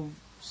so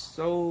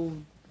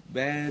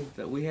bad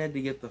that we had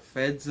to get the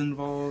feds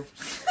involved.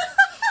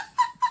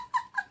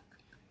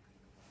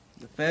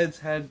 The feds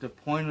had to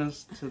point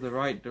us to the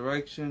right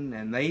direction,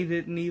 and they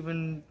didn't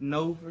even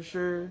know for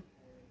sure.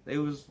 They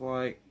was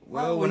like,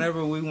 well,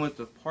 whenever we went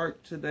to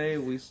park today,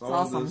 we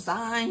saw some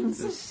signs.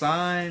 The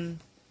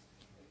sign.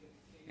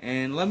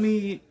 And let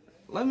me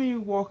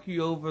walk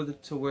you over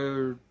to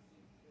where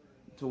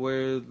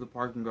the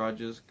parking garage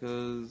is,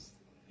 because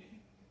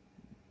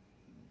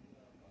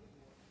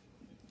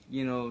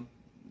you know,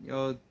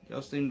 y'all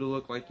seem to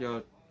look like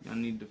y'all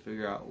need to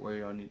figure out where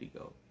y'all need to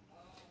go.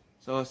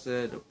 So I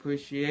said,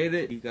 appreciate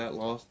it. You got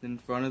lost in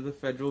front of the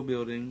federal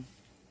building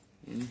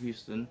in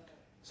Houston.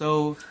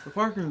 So the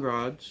parking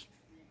garage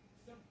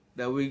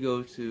that we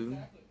go to,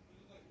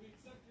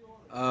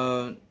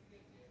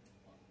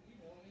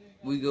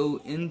 we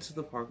go into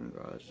the parking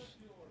garage,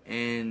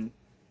 and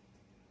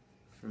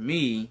for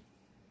me,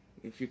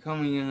 if you're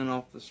coming in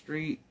off the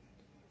street,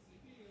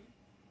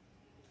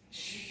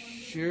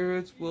 sure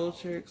it's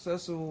wheelchair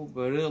accessible,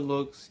 but it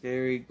looks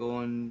scary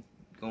going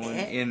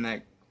in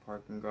that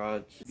parking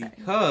garage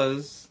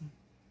because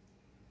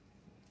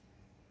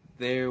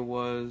there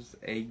was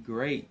a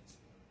grate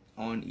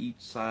on each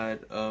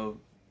side of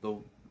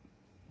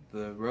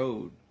the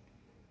road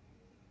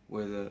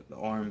where the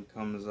arm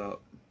comes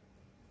up,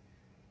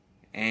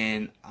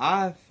 and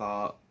I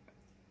thought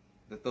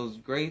that those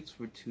grates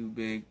were too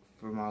big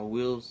for my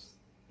wheels,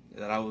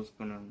 that I was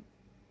gonna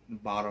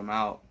bottom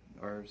out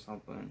or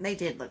something. They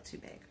did look too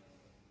big.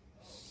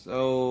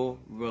 So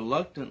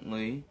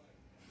reluctantly,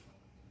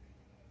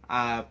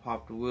 I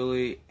popped a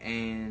wheelie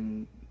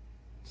and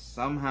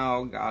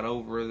somehow got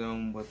over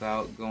them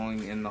without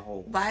going in the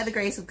hole. By the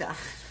grace of God.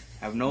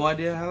 I have no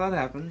idea how that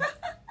happened.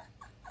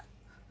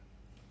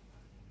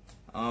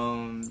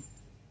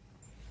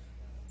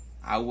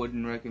 I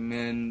wouldn't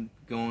recommend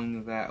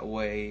going that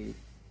way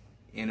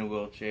in a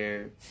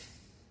wheelchair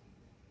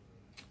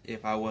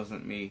if I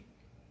wasn't me.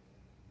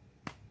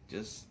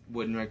 Just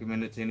wouldn't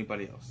recommend it to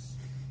anybody else.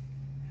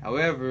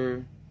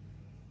 However,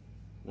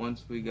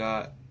 once we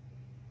got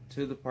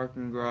to the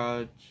parking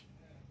garage,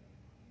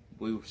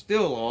 we were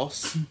still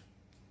lost.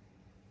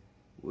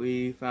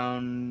 We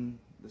found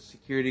the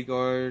security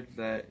guard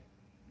that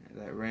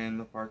ran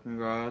the parking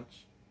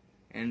garage,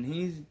 and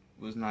he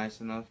was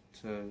nice enough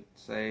to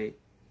say,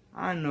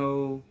 I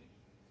know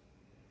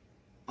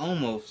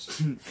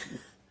almost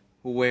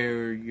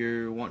where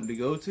you're wanting to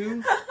go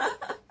to.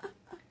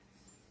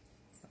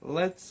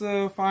 Let's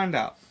find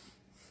out.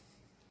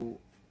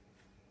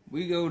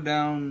 We go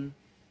down,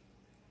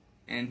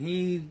 and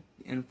he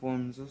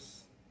informs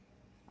us,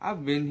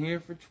 I've been here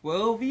for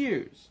 12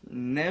 years.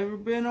 Never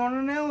been on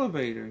an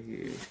elevator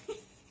here.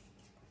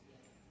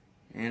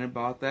 And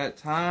about that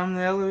time,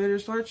 the elevator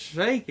starts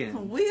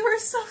shaking. We were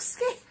so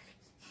scared.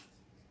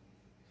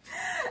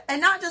 And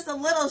not just a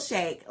little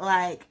shake,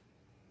 like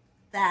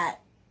that.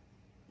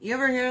 You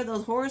ever hear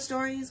those horror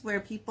stories where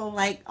people,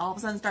 like, all of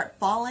a sudden start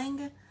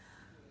falling?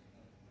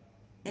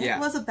 It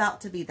was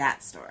about to be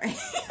that story.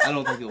 I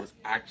don't think it was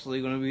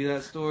actually going to be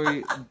that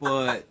story,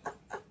 but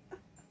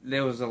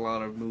there was a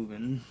lot of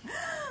moving.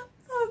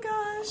 Oh,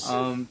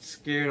 gosh.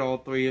 Scared all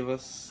three of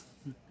us.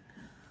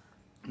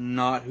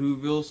 Not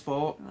Hou-Ville's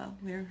fault.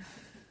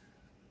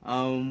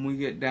 Well, we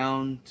get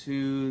down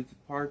to the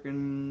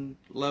parking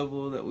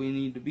level that we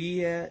need to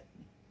be at,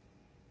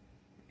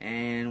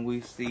 and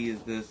we see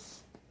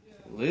this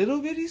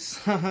little bitty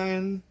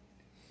sign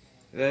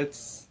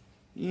that's,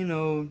 you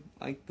know,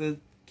 like the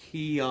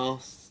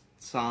kiosk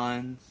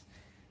signs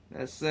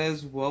that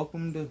says,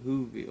 welcome to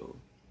Hou-Ville.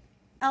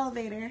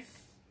 Elevator.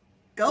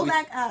 Go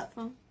back up.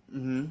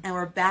 Mm-hmm. And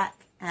we're back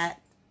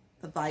at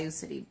the Bayou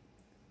City,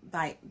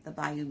 the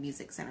Bayou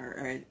Music Center,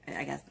 or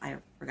I guess I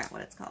forgot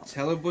what it's called.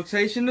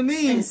 Teleportation to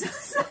me.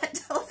 It's not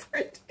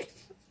teleportation.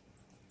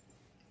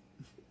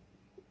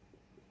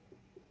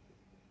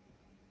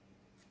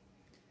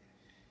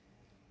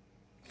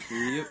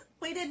 Yep.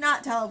 We did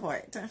not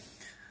teleport.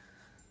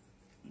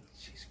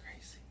 She's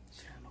crazy.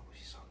 She don't know what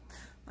she's talking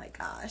about. My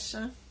gosh.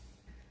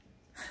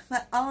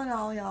 But all in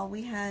all, y'all,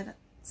 we had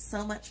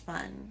so much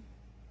fun.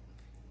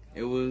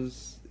 It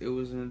was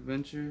an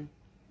adventure.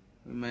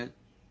 We met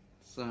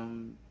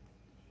some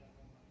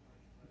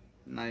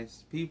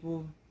nice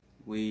people.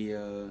 We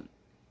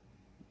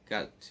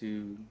got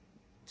to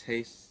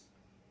taste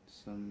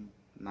some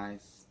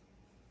nice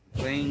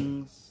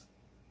things.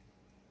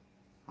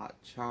 Hot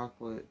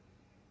chocolate,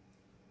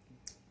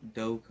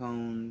 dough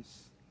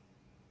cones.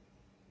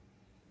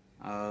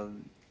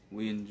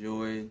 We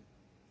enjoy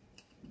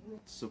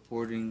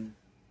supporting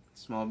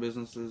small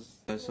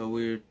businesses, so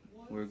we're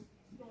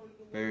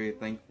very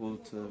thankful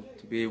to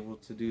be able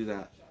to do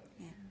that.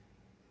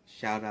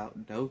 Shout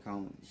out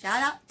Docone.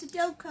 Shout out to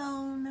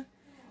Docone.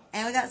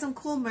 And we got some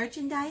cool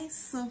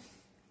merchandise.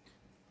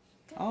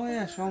 Oh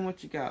yeah, show them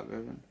what you got,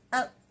 Bevan.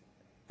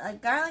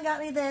 Garland got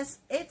me this.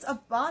 It's a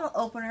bottle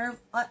opener,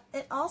 but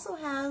it also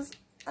has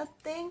a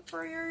thing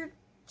for your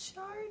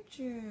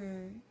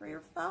charger, for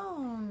your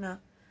phone.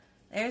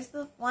 There's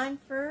the one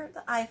for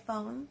the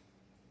iPhone.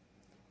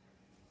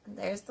 And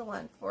there's the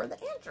one for the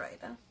Android.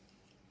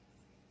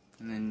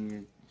 And then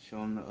you show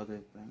them the other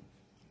thing.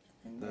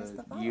 And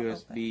The bottle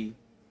USB. opener.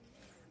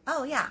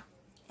 Oh, yeah.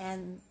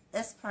 And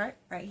this part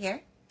right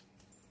here.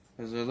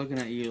 Because they're looking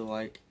at you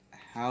like,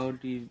 how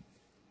do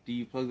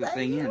you plug the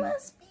thing in?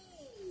 USB.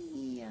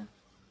 Yeah.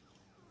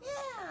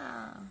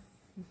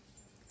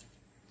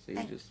 So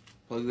you just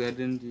plug that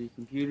into your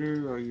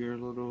computer or your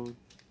little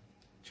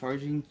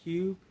charging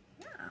cube.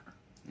 Yeah.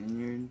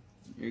 And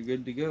you're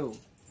good to go.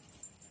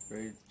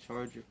 Ready to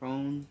charge your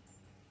phone.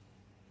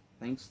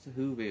 Thanks to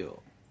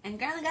Hou-Ville. And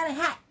Garland got a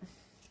hat.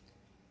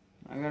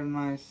 I got a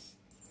nice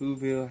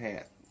Hou-Ville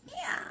hat.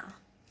 Yeah.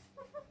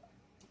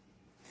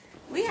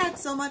 We had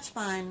so much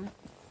fun.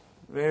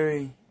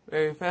 Very,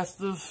 very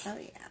festive. Oh,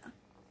 yeah.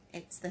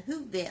 It's the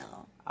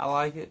Hou-Ville. I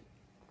like it.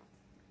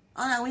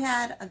 Oh, no, we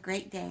had a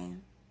great day.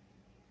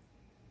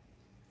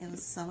 It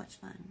was so much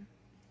fun.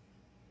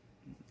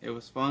 It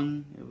was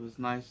fun. It was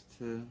nice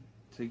to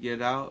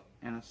get out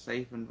in a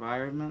safe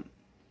environment.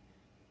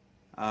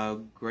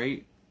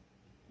 Great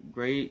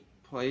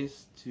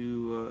place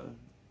to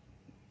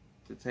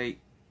take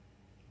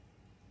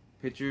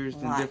pictures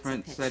in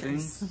different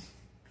settings.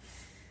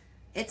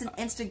 It's an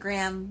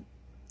Instagram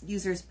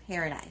user's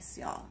paradise,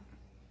 y'all.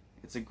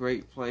 It's a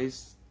great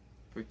place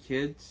for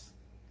kids.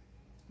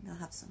 They'll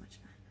have so much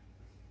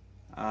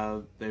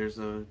fun. There's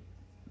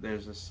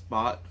a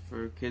spot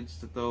for kids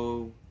to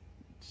throw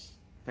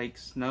fake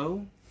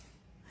snow.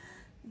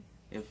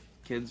 If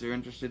kids are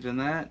interested in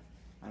that,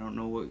 I don't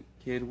know what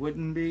kid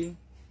wouldn't be.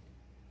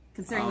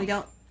 Considering we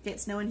don't get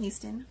snow in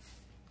Houston,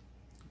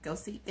 go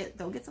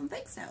get some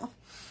fake snow.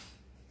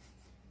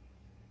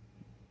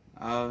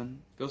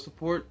 Go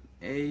support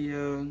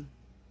a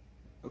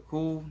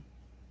cool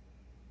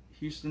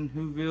Houston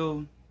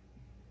Hou-Ville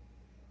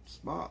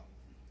spot.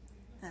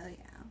 Oh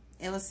yeah,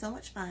 it was so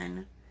much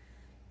fun,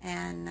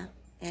 and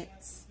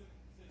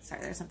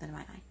sorry, there's something in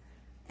my eye,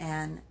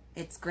 and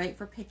it's great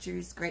for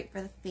pictures, great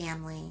for the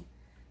family,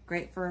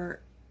 great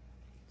for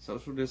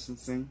social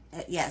distancing.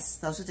 Yes,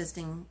 social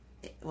distancing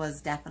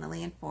was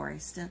definitely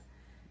enforced.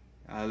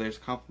 There's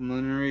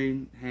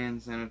complimentary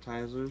hand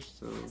sanitizers,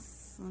 so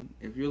yes.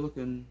 If you're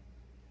looking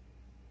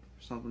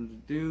for something to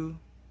do,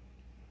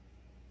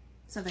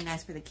 something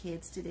nice for the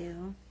kids to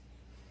do,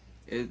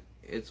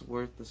 it's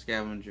worth the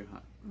scavenger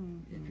hunt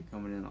if you're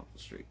coming in off the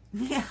street.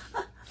 Yeah.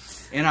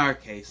 In our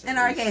case. In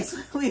our case,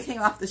 we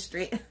came off the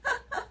street.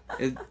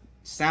 It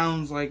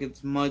sounds like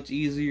it's much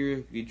easier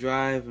if you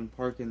drive and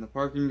park in the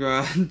parking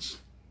garage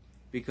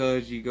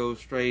because you go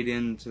straight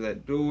into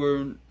that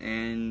door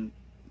and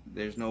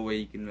there's no way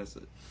you can miss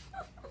it.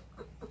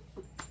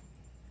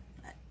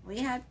 We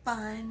had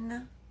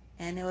fun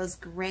and it was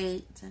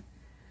great.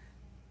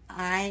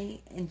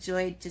 I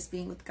enjoyed just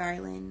being with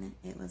Garland.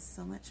 It was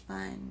so much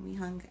fun. We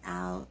hung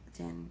out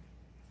and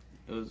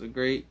it was a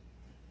great,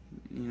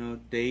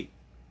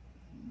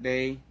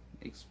 day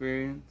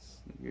experience.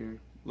 If you're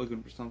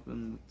looking for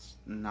something that's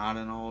not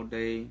an all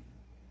day.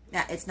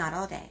 Yeah, it's not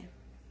all day.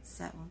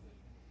 So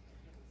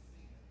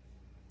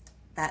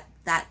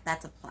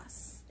that's a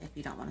plus if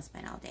you don't want to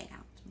spend all day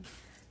out.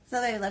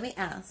 So baby, let me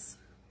ask,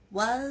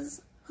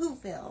 was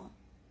Hou-Ville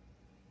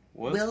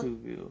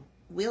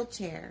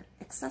wheelchair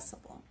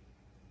accessible?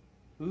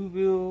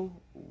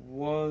 Hou-Ville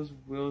was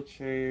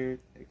wheelchair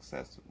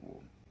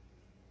accessible.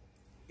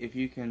 If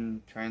you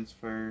can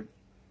transfer,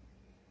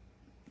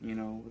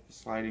 with a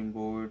sliding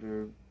board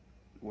or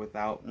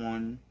without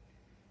one,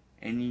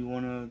 and you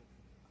want to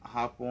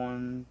hop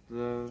on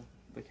the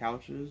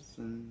couches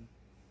and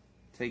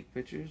take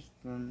pictures,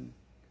 then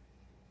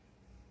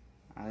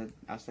I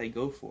say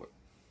go for it.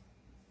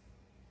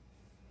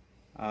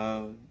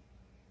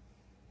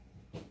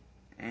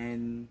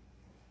 And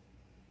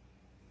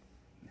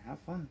have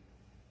fun.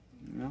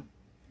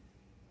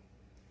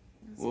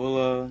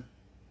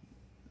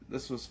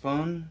 This was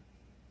fun.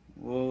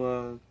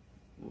 We'll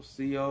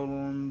see y'all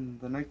on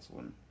the next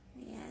one.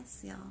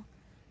 Yes, y'all.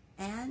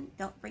 And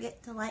don't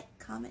forget to like,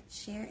 comment,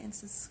 share, and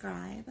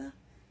subscribe.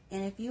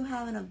 And if you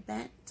have an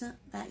event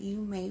that you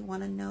may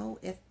want to know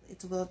if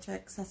it's wheelchair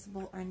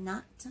accessible or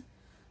not,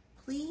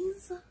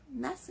 please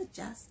message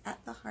us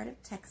at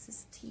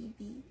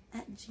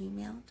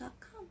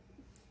theheartoftexastv@gmail.com.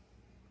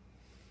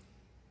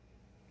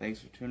 Thanks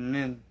for tuning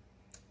in.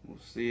 We'll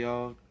see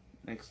y'all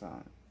next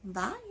time.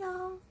 Bye,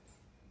 y'all.